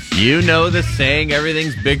You know the saying,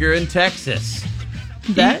 everything's bigger in Texas.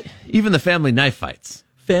 That Even the family knife fights.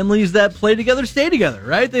 families that play together stay together,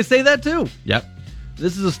 right? They say that too. Yep.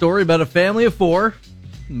 This is a story about a family of 4.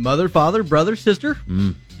 Mother, father, brother, sister.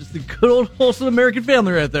 Just a good old wholesome American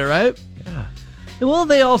family right there, right? Yeah. Well,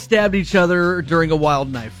 they all stabbed each other during a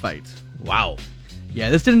wild knife fight. Wow.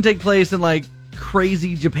 Yeah, this didn't take place in like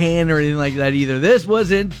crazy Japan or anything like that either. This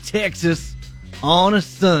was in Texas on a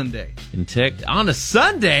Sunday. On a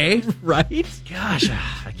Sunday? Right? Gosh,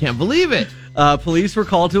 I can't believe it. Police were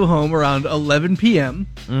called to a home around 11 p.m.,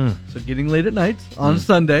 so getting late at night on a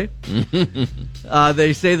Sunday.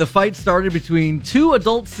 They say the fight started between 2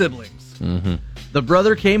 adult siblings. The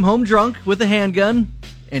brother came home drunk with a handgun,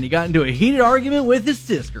 and he got into a heated argument with his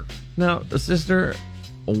sister. Now, sister,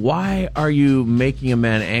 why are you making a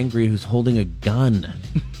man angry who's holding a gun?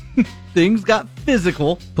 Things got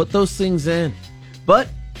physical, Put those things in. but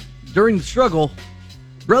during the struggle,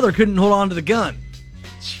 brother couldn't hold on to the gun.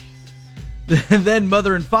 Then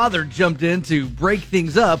mother and father jumped in to break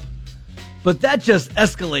things up, but that just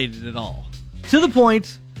escalated it all. To the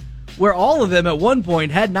point where all of them at one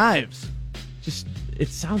point had knives. It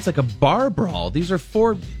sounds like a bar brawl. These are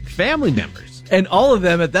 4 family members. And all of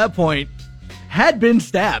them at that point had been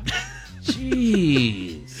stabbed.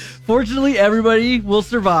 Jeez. Fortunately, everybody will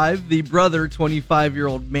survive. The brother,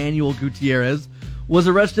 25-year-old Manuel Gutierrez, was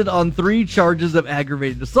arrested on 3 charges of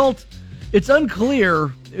aggravated assault. It's unclear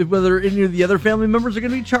whether any of the other family members are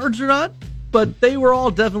going to be charged or not, but they were all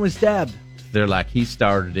definitely stabbed. They're like, he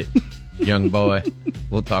started it, young boy.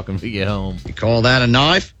 We'll talk when we get home. You call that a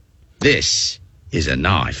knife? This is a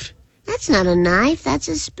knife. That's not a knife, that's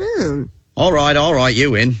a spoon. All right,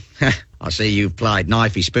 you win. I see you've played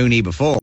knifey spoony before.